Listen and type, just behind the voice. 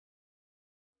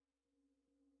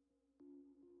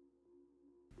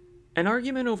An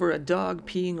argument over a dog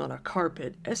peeing on a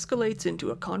carpet escalates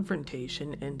into a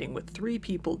confrontation ending with 3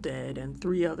 people dead and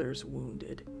 3 others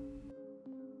wounded.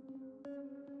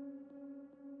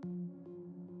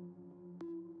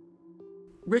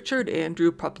 Richard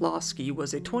Andrew Poplawski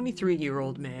was a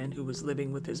 23-year-old man who was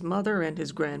living with his mother and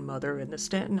his grandmother in the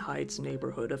Stanton Heights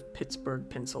neighborhood of Pittsburgh,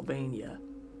 Pennsylvania.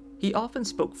 He often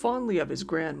spoke fondly of his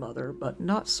grandmother, but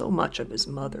not so much of his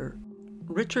mother.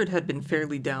 Richard had been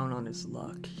fairly down on his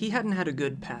luck. He hadn't had a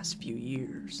good past few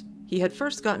years. He had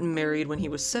first gotten married when he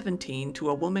was 17 to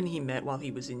a woman he met while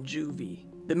he was in juvie.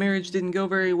 The marriage didn't go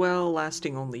very well,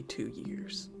 lasting only 2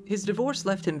 years. His divorce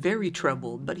left him very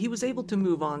troubled, but he was able to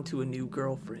move on to a new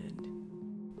girlfriend.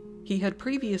 He had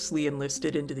previously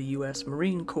enlisted into the U.S.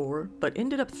 Marine Corps, but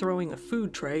ended up throwing a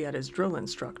food tray at his drill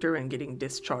instructor and getting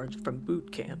discharged from boot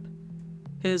camp.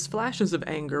 His flashes of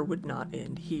anger would not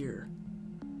end here.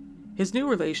 His new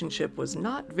relationship was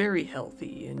not very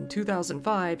healthy. In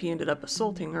 2005, he ended up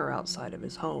assaulting her outside of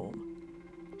his home.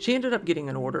 She ended up getting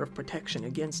an order of protection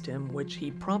against him, which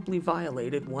he promptly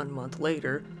violated 1 month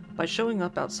later by showing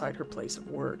up outside her place of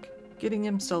work, getting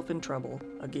himself in trouble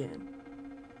again.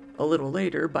 A little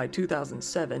later, by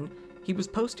 2007, he was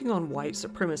posting on white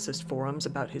supremacist forums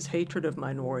about his hatred of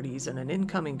minorities and an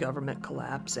incoming government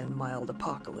collapse and mild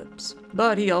apocalypse.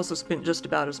 But he also spent just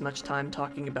about as much time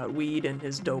talking about weed and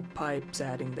his dope pipes,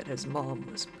 adding that his mom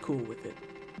was cool with it.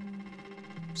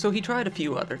 So he tried a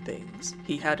few other things.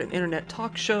 He had an internet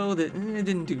talk show that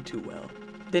didn't do too well.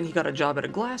 Then he got a job at a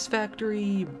glass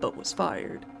factory, but was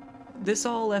fired. This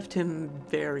all left him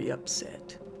very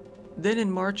upset. Then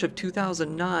in March of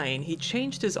 2009, he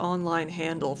changed his online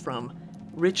handle from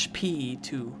Rich P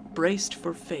to Braced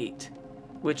for Fate,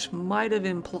 which might have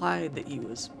implied that he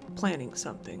was planning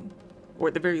something, or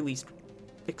at the very least,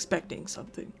 expecting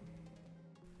something.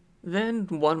 Then,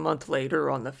 1 month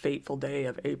later, on the fateful day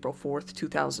of April 4th,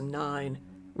 2009,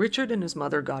 Richard and his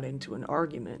mother got into an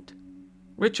argument.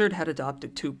 Richard had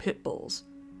adopted 2 pit bulls,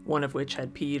 one of which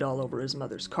had peed all over his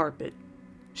mother's carpet.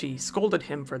 She scolded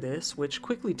him for this, which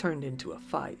quickly turned into a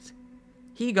fight.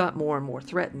 He got more and more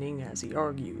threatening as he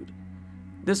argued.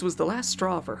 This was the last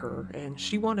straw for her, and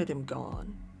she wanted him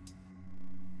gone.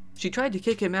 She tried to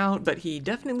kick him out, but he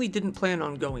definitely didn't plan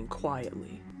on going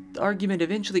quietly. The argument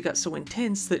eventually got so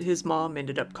intense that his mom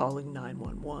ended up calling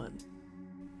 911.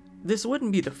 This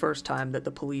wouldn't be the first time that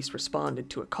the police responded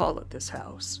to a call at this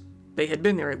house. They had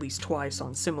been there at least twice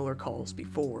on similar calls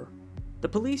before. The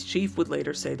police chief would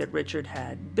later say that Richard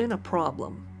had been a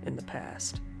problem in the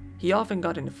past. He often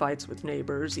got into fights with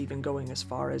neighbors, even going as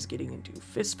far as getting into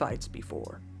fistfights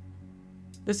before.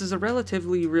 This is a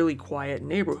relatively really quiet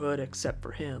neighborhood except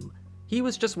for him. He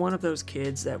was just one of those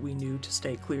kids that we knew to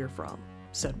stay clear from,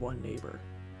 said one neighbor.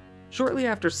 Shortly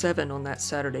after 7 on that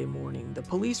Saturday morning, the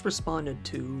police responded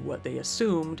to what they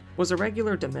assumed was a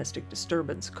regular domestic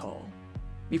disturbance call.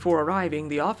 Before arriving,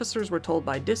 the officers were told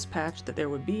by dispatch that there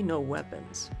would be no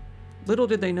weapons. Little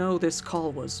did they know this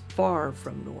call was far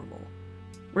from normal.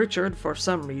 Richard, for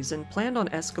some reason, planned on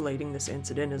escalating this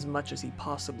incident as much as he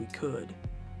possibly could.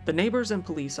 The neighbors and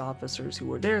police officers who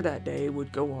were there that day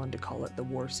would go on to call it the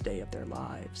worst day of their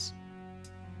lives.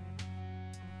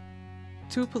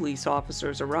 2 police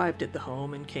officers arrived at the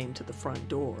home and came to the front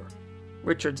door.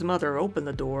 Richard's mother opened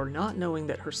the door, not knowing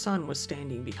that her son was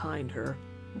standing behind her,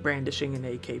 brandishing an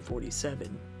AK-47.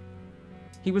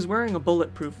 He was wearing a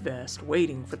bulletproof vest,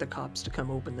 waiting for the cops to come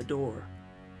open the door.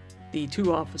 The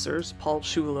 2 officers, Paul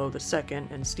Shulo II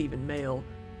and Stephen Mayle,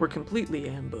 were completely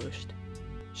ambushed.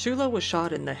 Shulo was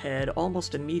shot in the head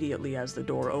almost immediately as the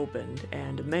door opened,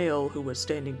 and Mayle, who was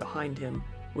standing behind him,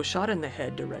 was shot in the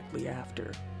head directly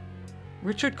after.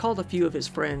 Richard called a few of his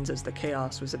friends as the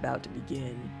chaos was about to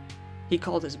begin. He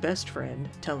called his best friend,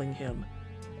 telling him,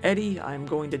 "Eddie, I'm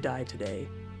going to die today.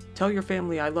 Tell your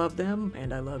family I love them,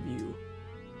 and I love you."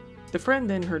 The friend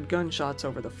then heard gunshots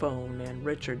over the phone, and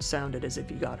Richard sounded as if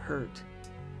he got hurt.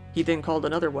 He then called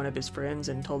another one of his friends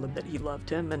and told him that he loved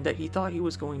him and that he thought he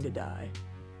was going to die.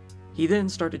 He then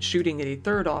started shooting at a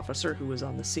 3rd officer who was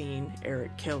on the scene,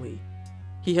 Eric Kelly.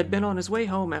 He had been on his way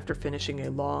home after finishing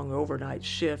a long overnight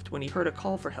shift when he heard a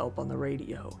call for help on the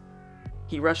radio.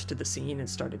 He rushed to the scene and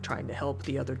started trying to help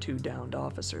the other 2 downed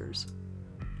officers.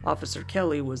 Officer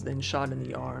Kelly was then shot in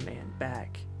the arm and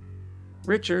back.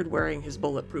 Richard, wearing his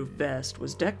bulletproof vest,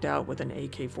 was decked out with an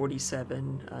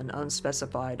AK-47, an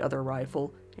unspecified other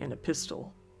rifle, and a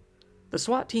pistol. The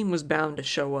SWAT team was bound to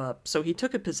show up, so he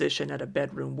took a position at a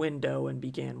bedroom window and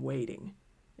began waiting.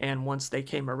 And once they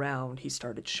came around, he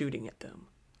started shooting at them.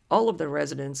 All of the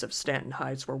residents of Stanton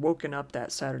Heights were woken up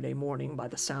that Saturday morning by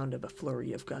the sound of a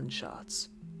flurry of gunshots.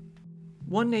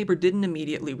 One neighbor didn't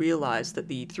immediately realize that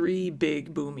the 3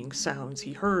 big booming sounds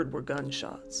he heard were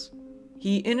gunshots.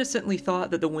 He innocently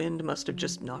thought that the wind must have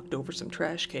just knocked over some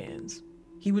trash cans.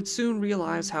 He would soon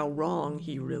realize how wrong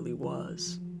he really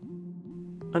was.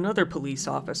 Another police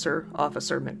officer,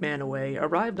 Officer McManaway,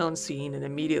 arrived on scene and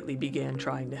immediately began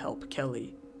trying to help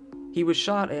Kelly. He was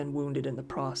shot and wounded in the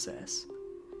process.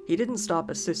 He didn't stop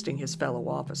assisting his fellow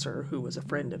officer, who was a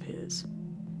friend of his.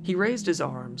 "He raised his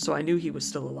arm, so I knew he was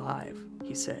still alive,"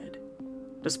 he said.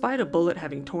 Despite a bullet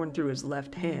having torn through his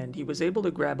left hand, he was able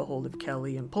to grab a hold of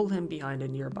Kelly and pull him behind a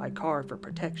nearby car for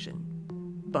protection.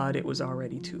 But it was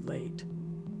already too late.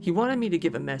 "He wanted me to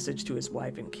give a message to his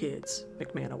wife and kids,"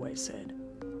 McManaway said.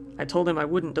 "I told him I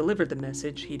wouldn't deliver the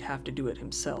message, he'd have to do it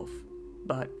himself,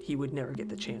 but he would never get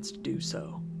the chance to do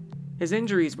so. His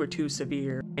injuries were too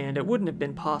severe, and it wouldn't have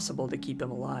been possible to keep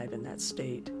him alive in that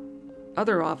state.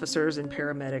 Other officers and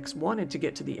paramedics wanted to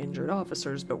get to the injured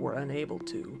officers but were unable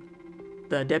to.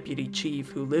 The deputy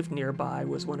chief, who lived nearby,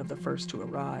 was one of the first to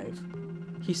arrive.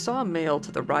 He saw a male to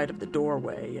the right of the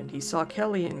doorway, and he saw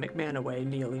Kelly and McManaway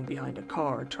kneeling behind a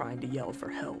car trying to yell for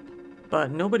help.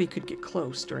 But nobody could get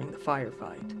close during the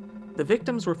firefight. The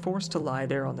victims were forced to lie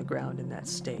there on the ground in that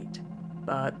state.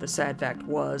 But the sad fact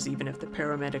was, even if the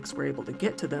paramedics were able to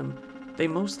get to them, they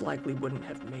most likely wouldn't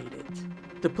have made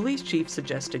it. The police chief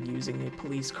suggested using a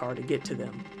police car to get to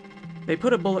them. They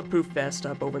put a bulletproof vest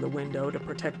up over the window to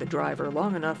protect the driver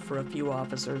long enough for a few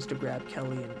officers to grab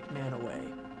Kelly and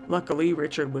McManaway. Luckily,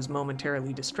 Richard was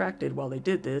momentarily distracted while they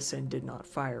did this and did not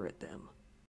fire at them.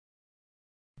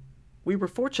 "We were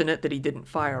fortunate that he didn't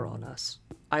fire on us.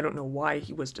 I don't know why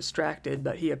he was distracted,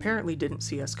 but he apparently didn't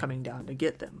see us coming down to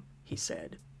get them," he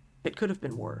said. "It could have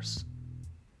been worse."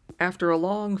 After a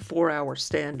long 4-hour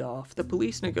standoff, the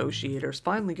police negotiators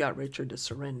finally got Richard to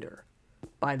surrender.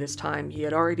 By this time, he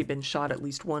had already been shot at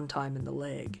least one time in the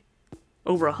leg.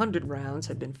 Over 100 rounds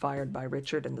had been fired by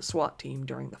Richard and the SWAT team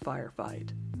during the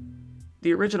firefight.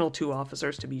 The original 2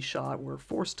 officers to be shot were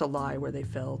forced to lie where they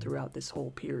fell throughout this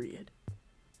whole period.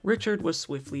 Richard was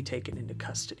swiftly taken into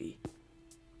custody.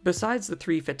 Besides the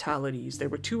 3 fatalities, there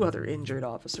were 2 other injured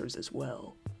officers as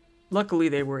well. Luckily,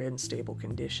 they were in stable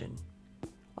condition.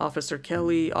 Officer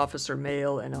Kelly, Officer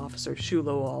Mail, and Officer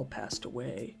Shulo all passed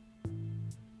away.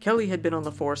 Kelly had been on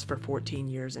the force for 14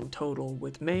 years in total,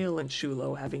 with Mail and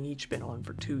Shulo having each been on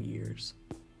for 2 years.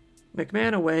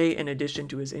 McManaway, in addition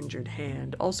to his injured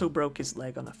hand, also broke his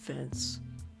leg on a fence.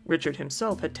 Richard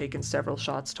himself had taken several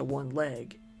shots to one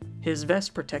leg. His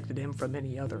vest protected him from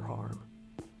any other harm.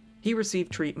 He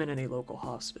received treatment in a local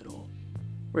hospital.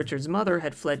 Richard's mother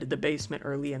had fled to the basement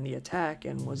early in the attack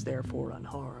and was therefore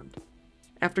unharmed.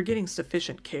 After getting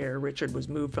sufficient care, Richard was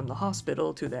moved from the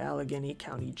hospital to the Allegheny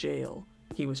County Jail.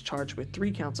 He was charged with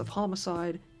 3 counts of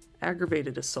homicide,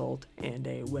 aggravated assault, and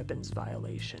a weapons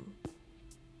violation.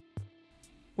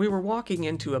 "We were walking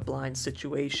into a blind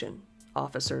situation,"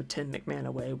 Officer Tim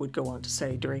McManaway would go on to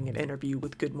say during an interview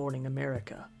with Good Morning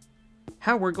America.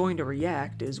 "How we're going to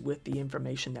react is with the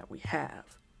information that we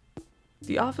have."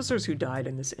 The officers who died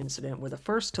in this incident were the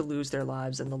first to lose their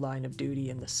lives in the line of duty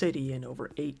in the city in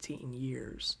over 18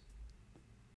 years.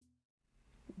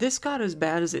 This got as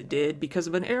bad as it did because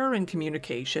of an error in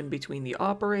communication between the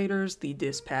operators, the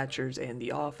dispatchers, and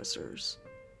the officers.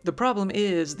 The problem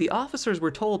is, the officers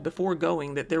were told before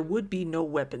going that there would be no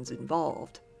weapons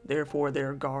involved, therefore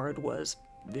their guard was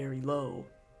very low.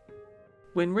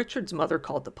 When Richard's mother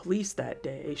called the police that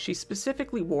day, she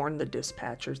specifically warned the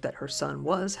dispatchers that her son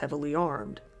was heavily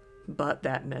armed, but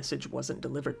that message wasn't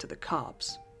delivered to the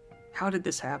cops. How did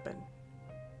this happen?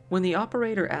 When the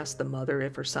operator asked the mother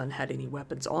if her son had any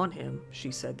weapons on him,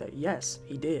 she said that yes,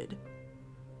 he did.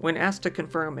 When asked to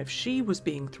confirm if she was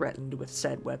being threatened with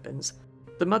said weapons,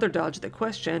 the mother dodged the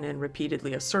question and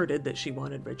repeatedly asserted that she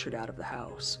wanted Richard out of the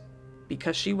house.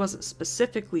 Because she wasn't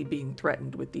specifically being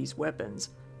threatened with these weapons,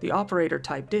 the operator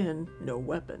typed in "no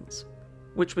weapons,"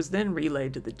 which was then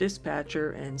relayed to the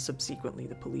dispatcher and subsequently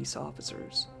the police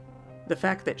officers. The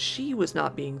fact that she was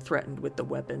not being threatened with the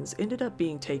weapons ended up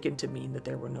being taken to mean that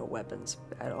there were no weapons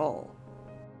at all.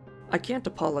 "I can't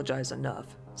apologize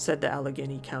enough," said the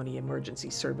Allegheny County Emergency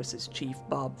Services Chief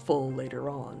Bob Full later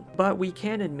on, "but we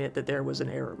can admit that there was an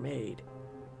error made.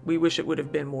 We wish it would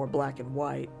have been more black and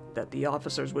white, that the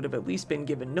officers would have at least been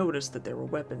given notice that there were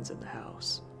weapons in the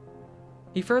house."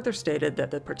 He further stated that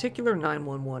the particular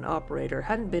 911 operator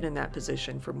hadn't been in that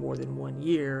position for more than 1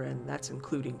 year, and that's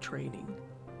including training.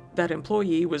 That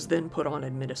employee was then put on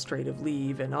administrative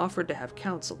leave and offered to have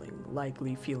counseling,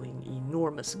 likely feeling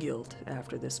enormous guilt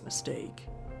after this mistake.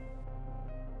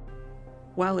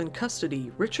 While in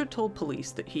custody, Richard told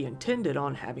police that he intended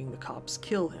on having the cops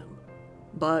kill him.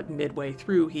 But midway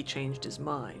through, he changed his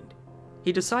mind.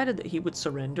 He decided that he would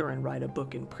surrender and write a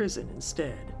book in prison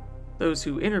instead. Those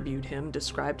who interviewed him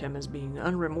described him as being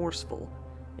unremorseful,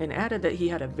 and added that he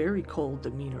had a very cold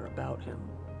demeanor about him.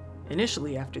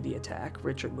 Initially after the attack,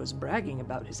 Richard was bragging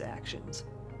about his actions,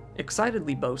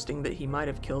 excitedly boasting that he might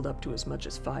have killed up to as much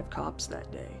as 5 cops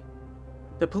that day.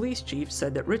 The police chief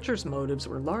said that Richard's motives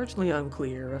were largely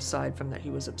unclear, aside from that he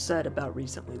was upset about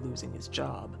recently losing his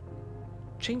job.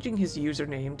 Changing his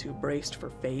username to Braced for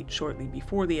Fate shortly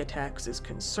before the attacks is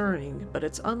concerning, but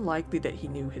it's unlikely that he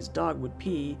knew his dog would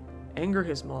pee, anger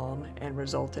his mom, and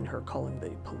result in her calling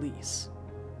the police.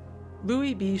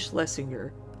 Louis B.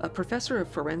 Schlesinger, a professor of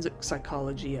forensic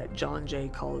psychology at John Jay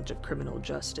College of Criminal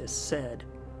Justice, said,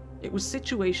 "It was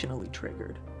situationally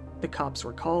triggered. The cops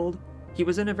were called, he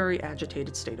was in a very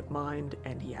agitated state of mind,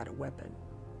 and he had a weapon.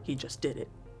 He just did it.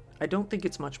 I don't think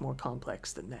it's much more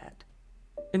complex than that."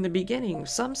 In the beginning,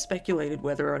 some speculated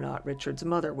whether or not Richard's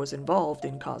mother was involved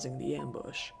in causing the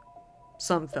ambush.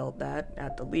 Some felt that,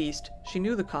 at the least, she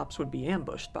knew the cops would be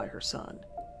ambushed by her son.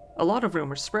 A lot of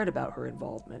rumors spread about her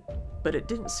involvement, but it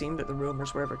didn't seem that the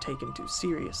rumors were ever taken too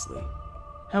seriously.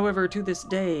 However, to this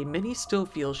day, many still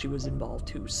feel she was involved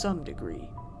to some degree.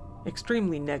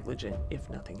 Extremely negligent, if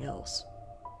nothing else.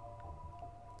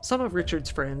 Some of Richard's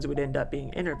friends would end up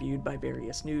being interviewed by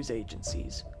various news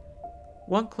agencies.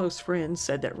 One close friend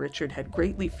said that Richard had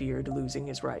greatly feared losing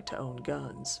his right to own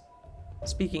guns.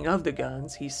 Speaking of the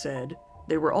guns, he said,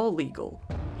 "They were all legal.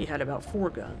 He had about 4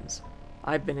 guns.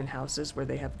 I've been in houses where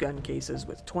they have gun cases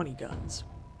with 20 guns.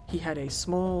 He had a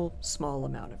small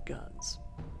amount of guns."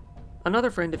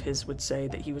 Another friend of his would say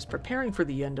that he was preparing for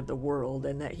the end of the world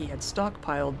and that he had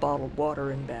stockpiled bottled water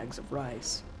and bags of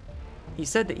rice. He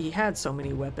said that he had so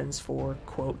many weapons for,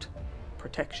 quote,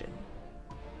 protection.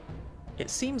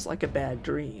 "It seems like a bad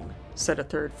dream," said a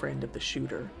third friend of the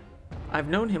shooter. "I've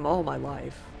known him all my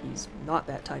life. He's not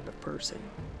that type of person."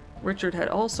 Richard had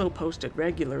also posted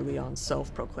regularly on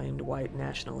self-proclaimed white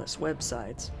nationalist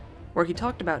websites, where he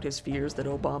talked about his fears that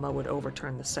Obama would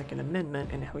overturn the Second Amendment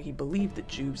and how he believed that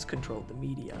Jews controlled the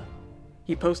media.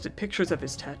 He posted pictures of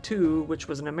his tattoo, which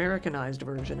was an Americanized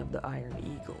version of the Iron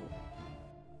Eagle.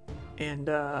 And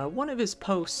one of his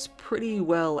posts pretty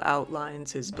well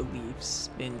outlines his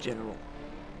beliefs in general.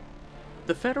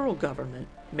 The federal government,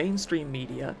 mainstream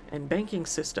media, and banking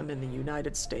system in the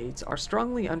United States are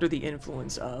strongly under the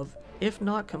influence of, if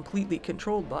not completely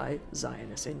controlled by,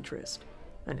 Zionist interest.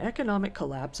 An economic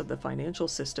collapse of the financial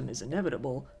system is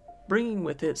inevitable, bringing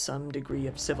with it some degree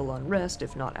of civil unrest,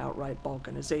 if not outright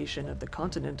balkanization of the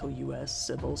continental U.S.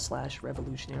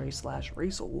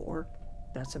 civil/revolutionary/racial war.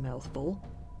 That's a mouthful.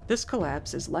 This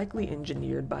collapse is likely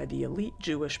engineered by the elite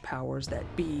Jewish powers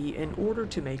that be in order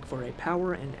to make for a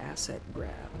power and asset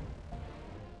grab.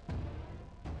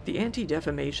 The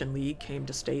Anti-Defamation League came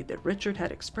to state that Richard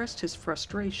had expressed his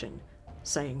frustration,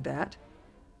 saying that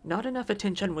not enough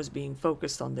attention was being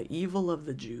focused on the evil of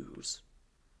the Jews.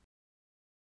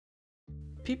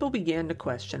 People began to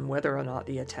question whether or not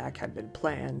the attack had been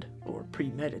planned or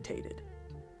premeditated.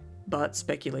 But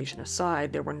speculation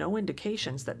aside, there were no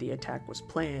indications that the attack was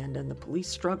planned, and the police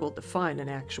struggled to find an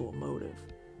actual motive.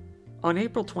 On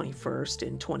April 21st,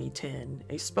 in 2010,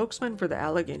 a spokesman for the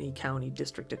Allegheny County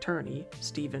District Attorney,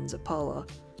 Stephen Zappala,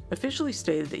 officially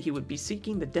stated that he would be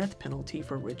seeking the death penalty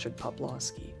for Richard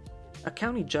Poplawski. A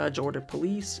county judge ordered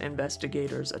police,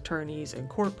 investigators, attorneys, and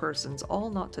court persons all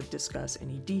not to discuss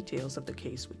any details of the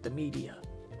case with the media.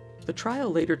 The trial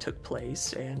later took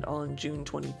place, and on June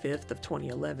 25th of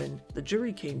 2011, the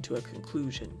jury came to a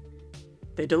conclusion.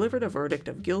 They delivered a verdict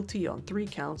of guilty on 3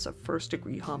 counts of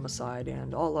first-degree homicide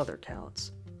and all other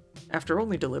counts, after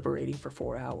only deliberating for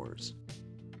 4 hours.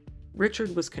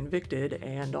 Richard was convicted,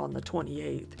 and on the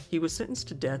 28th, he was sentenced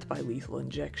to death by lethal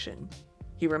injection.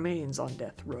 He remains on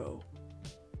death row.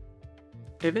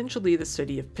 Eventually, the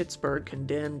city of Pittsburgh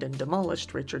condemned and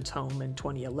demolished Richard's home in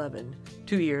 2011,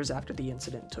 2 years after the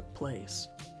incident took place.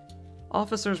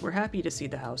 Officers were happy to see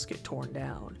the house get torn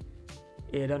down.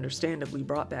 It understandably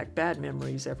brought back bad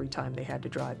memories every time they had to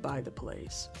drive by the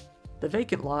place. The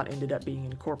vacant lot ended up being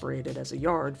incorporated as a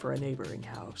yard for a neighboring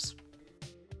house.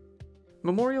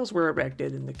 Memorials were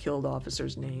erected in the killed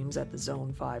officers' names at the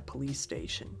Zone 5 police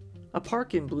station. A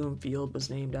park in Bloomfield was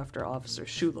named after Officer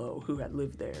Shulo, who had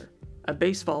lived there. A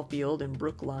baseball field in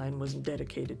Brookline was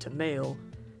dedicated to Mail,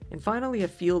 and finally a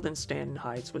field in Stanton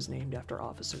Heights was named after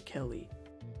Officer Kelly.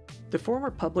 The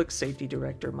former public safety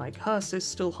director Mike Huss is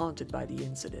still haunted by the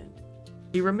incident.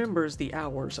 He remembers the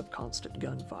hours of constant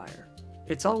gunfire.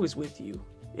 "It's always with you.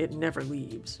 It never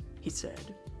leaves," he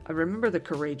said. "I remember the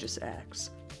courageous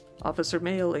acts. Officer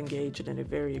Mail engaged in a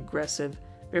very aggressive,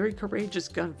 very courageous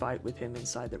gunfight with him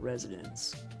inside the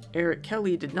residence. Eric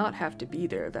Kelly did not have to be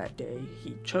there that day,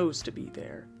 he chose to be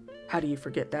there. How do you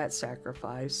forget that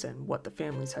sacrifice and what the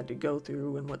families had to go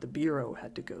through and what the Bureau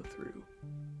had to go through?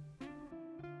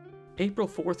 April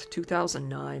 4th,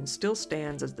 2009 still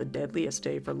stands as the deadliest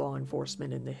day for law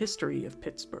enforcement in the history of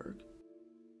Pittsburgh.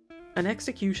 An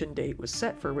execution date was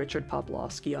set for Richard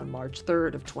Poplawski on March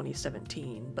 3rd of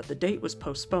 2017, but the date was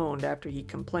postponed after he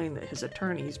complained that his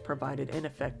attorneys provided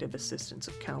ineffective assistance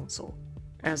of counsel.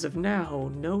 As of now,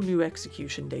 no new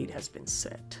execution date has been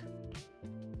set.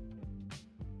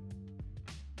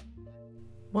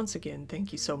 Once again,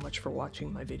 thank you so much for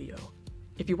watching my video.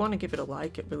 If you want to give it a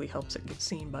like, it really helps it get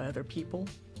seen by other people.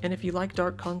 And if you like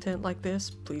dark content like this,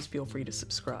 please feel free to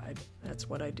subscribe. That's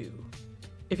what I do.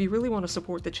 If you really want to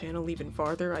support the channel even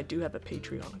farther, I do have a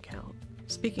Patreon account.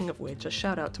 Speaking of which, a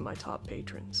shout out to my top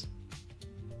patrons.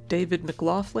 David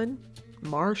McLaughlin,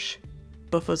 Marsh,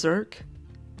 Buffazerk,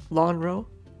 Lonro,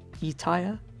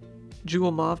 Itaya,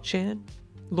 Jewel Mavchan,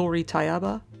 Lori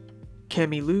Tayaba,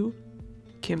 Cami Lu,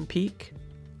 Kim Peak,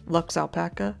 Lux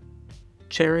Alpaca,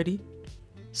 Charity,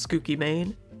 Skooky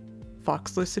Maine,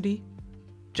 Foxlicity,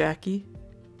 Jackie,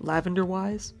 Lavender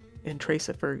Wise, and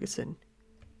Tracer Ferguson.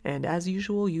 And as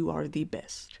usual, you are the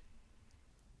best.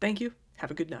 Thank you,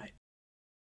 have a good night.